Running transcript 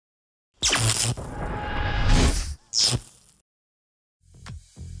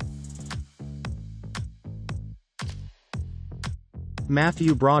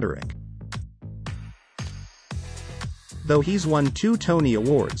Matthew Broderick. Though he's won 2 Tony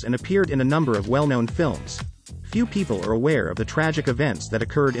Awards and appeared in a number of well-known films, few people are aware of the tragic events that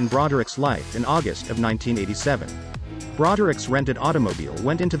occurred in Broderick's life in August of 1987. Broderick's rented automobile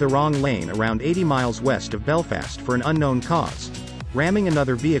went into the wrong lane around 80 miles west of Belfast for an unknown cause, ramming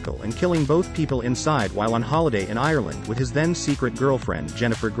another vehicle and killing both people inside while on holiday in Ireland with his then-secret girlfriend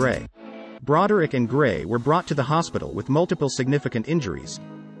Jennifer Gray. Broderick and Gray were brought to the hospital with multiple significant injuries,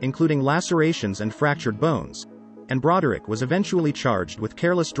 including lacerations and fractured bones, and Broderick was eventually charged with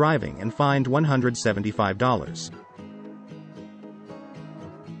careless driving and fined $175.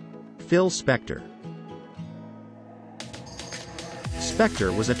 Phil Spector.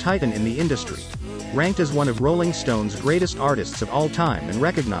 Spector was a titan in the industry, ranked as one of Rolling Stone's greatest artists of all time and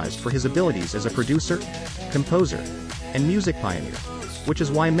recognized for his abilities as a producer, composer, and music pioneer, which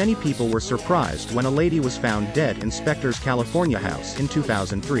is why many people were surprised when a lady was found dead in Spector's California house in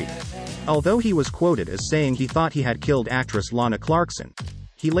 2003. Although he was quoted as saying he thought he had killed actress Lana Clarkson,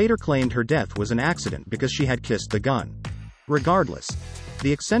 he later claimed her death was an accident because she had kissed the gun. Regardless,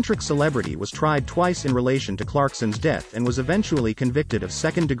 the eccentric celebrity was tried twice in relation to Clarkson's death and was eventually convicted of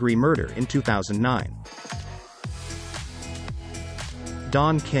second-degree murder in 2009.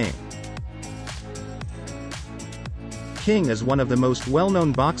 Don King. King is one of the most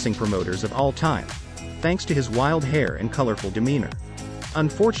well-known boxing promoters of all time, thanks to his wild hair and colorful demeanor.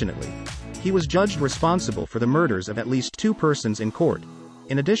 Unfortunately, he was judged responsible for the murders of at least 2 persons in court,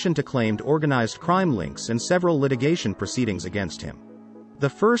 in addition to claimed organized crime links and several litigation proceedings against him. The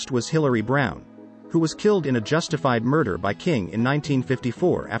first was Hillary Brown, who was killed in a justified murder by King in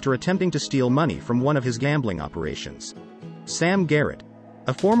 1954 after attempting to steal money from one of his gambling operations. Sam Garrett,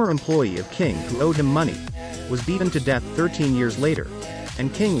 a former employee of King who owed him money, was beaten to death 13 years later,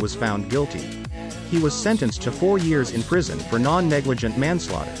 and King was found guilty. He was sentenced to 4 years in prison for non-negligent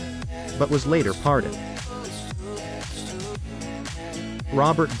manslaughter, but was later pardoned.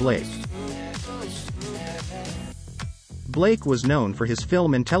 Robert Blake. Blake was known for his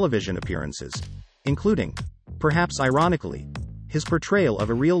film and television appearances, including, perhaps ironically, his portrayal of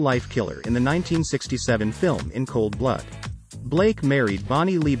a real-life killer in the 1967 film In Cold Blood. Blake married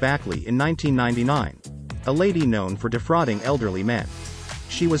Bonnie Lee Backley in 1999, a lady known for defrauding elderly men.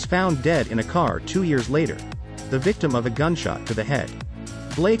 She was found dead in a car 2 years later, the victim of a gunshot to the head.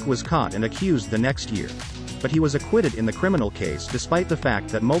 Blake was caught and accused the next year, but he was acquitted in the criminal case despite the fact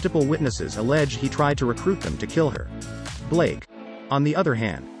that multiple witnesses allege he tried to recruit them to kill her. Blake, on the other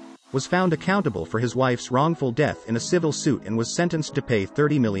hand, was found accountable for his wife's wrongful death in a civil suit and was sentenced to pay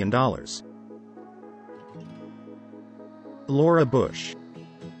 $30 million. Laura Bush.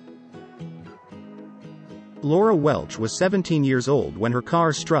 Laura Welch was 17 years old when her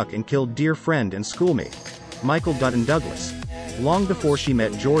car struck and killed dear friend and schoolmate, Michael Dutton Douglas, long before she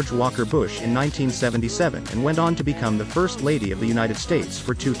met George Walker Bush in 1977 and went on to become the First Lady of the United States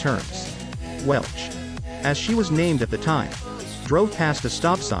for 2 terms. Welch, as she was named at the time, drove past a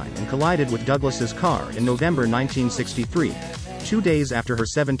stop sign and collided with Douglas's car in November 1963, 2 days after her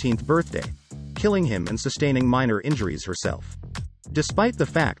 17th birthday, killing him and sustaining minor injuries herself. Despite the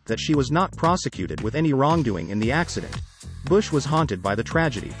fact that she was not prosecuted with any wrongdoing in the accident, Bush was haunted by the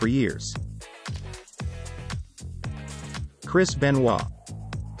tragedy for years. Chris Benoit.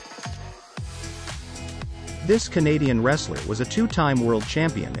 This Canadian wrestler was a 2-time world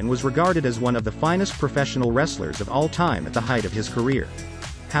champion and was regarded as one of the finest professional wrestlers of all time at the height of his career.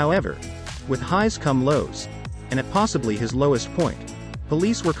 However, with highs come lows, and at possibly his lowest point,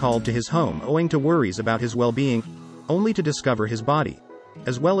 police were called to his home owing to worries about his well-being, only to discover his body,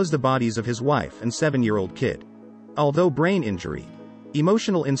 as well as the bodies of his wife and 7-year-old kid. Although brain injury,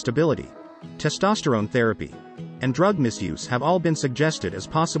 emotional instability, testosterone therapy, and drug misuse have all been suggested as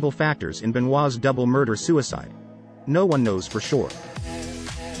possible factors in Benoit's double murder-suicide, no one knows for sure.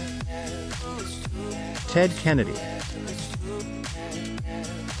 Ted Kennedy.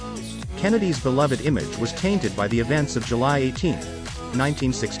 Kennedy's beloved image was tainted by the events of July 18,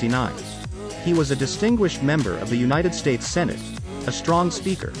 1969. He was a distinguished member of the United States Senate, a strong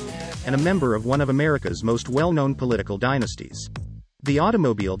speaker, and a member of one of America's most well-known political dynasties. The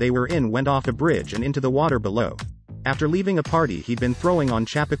automobile they were in went off a bridge and into the water below, after leaving a party he'd been throwing on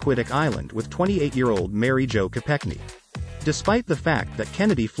Chappaquiddick Island with 28-year-old Mary Jo Kopechne. Despite the fact that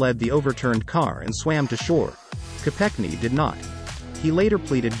Kennedy fled the overturned car and swam to shore, Kopechne did not. He later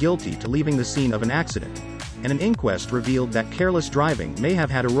pleaded guilty to leaving the scene of an accident, and an inquest revealed that careless driving may have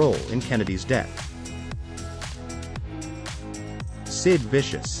had a role in Kennedy's death. Sid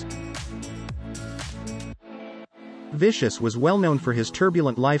Vicious. Vicious was well known for his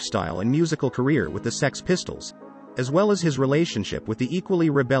turbulent lifestyle and musical career with the Sex Pistols, as well as his relationship with the equally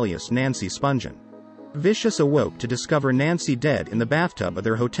rebellious Nancy Spungen. Vicious awoke to discover Nancy dead in the bathtub of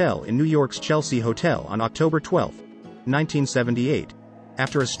their hotel in New York's Chelsea Hotel on October 12, 1978,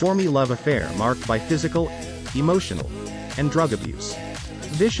 after a stormy love affair marked by physical, emotional, and drug abuse.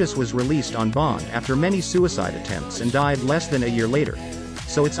 Vicious was released on bond after many suicide attempts and died less than a year later,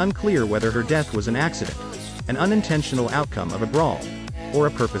 so it's unclear whether her death was an accident, an unintentional outcome of a brawl, or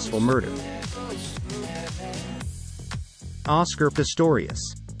a purposeful murder. Oscar Pistorius.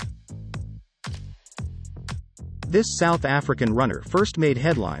 This South African runner first made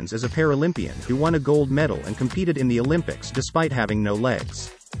headlines as a Paralympian who won a gold medal and competed in the Olympics despite having no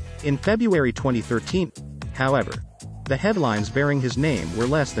legs. In February 2013, however, the headlines bearing his name were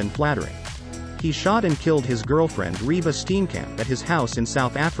less than flattering. He shot and killed his girlfriend Reba Steenkamp at his house in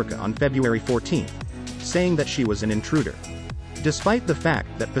South Africa on February 14, saying that she was an intruder. Despite the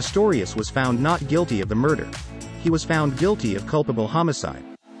fact that Pistorius was found not guilty of the murder, he was found guilty of culpable homicide,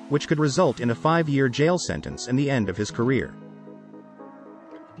 which could result in a 5-year jail sentence and the end of his career.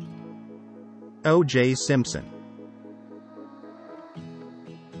 O.J. Simpson.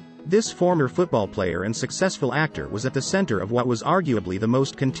 This former football player and successful actor was at the center of what was arguably the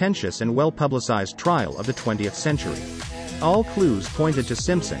most contentious and well-publicized trial of the 20th century. All clues pointed to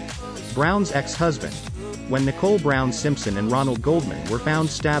Simpson, Brown's ex-husband, when Nicole Brown Simpson and Ronald Goldman were found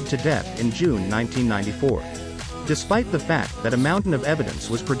stabbed to death in June 1994. Despite the fact that a mountain of evidence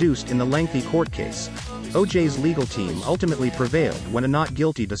was produced in the lengthy court case, O.J.'s legal team ultimately prevailed when a not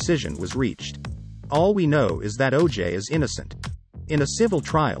guilty decision was reached. All we know is that O.J. is innocent. In a civil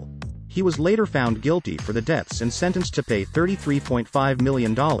trial, he was later found guilty for the deaths and sentenced to pay $33.5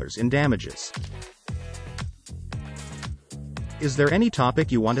 million in damages. Is there any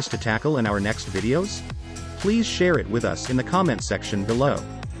topic you want us to tackle in our next videos? Please share it with us in the comment section below.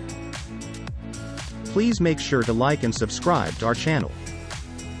 Please make sure to like and subscribe to our channel.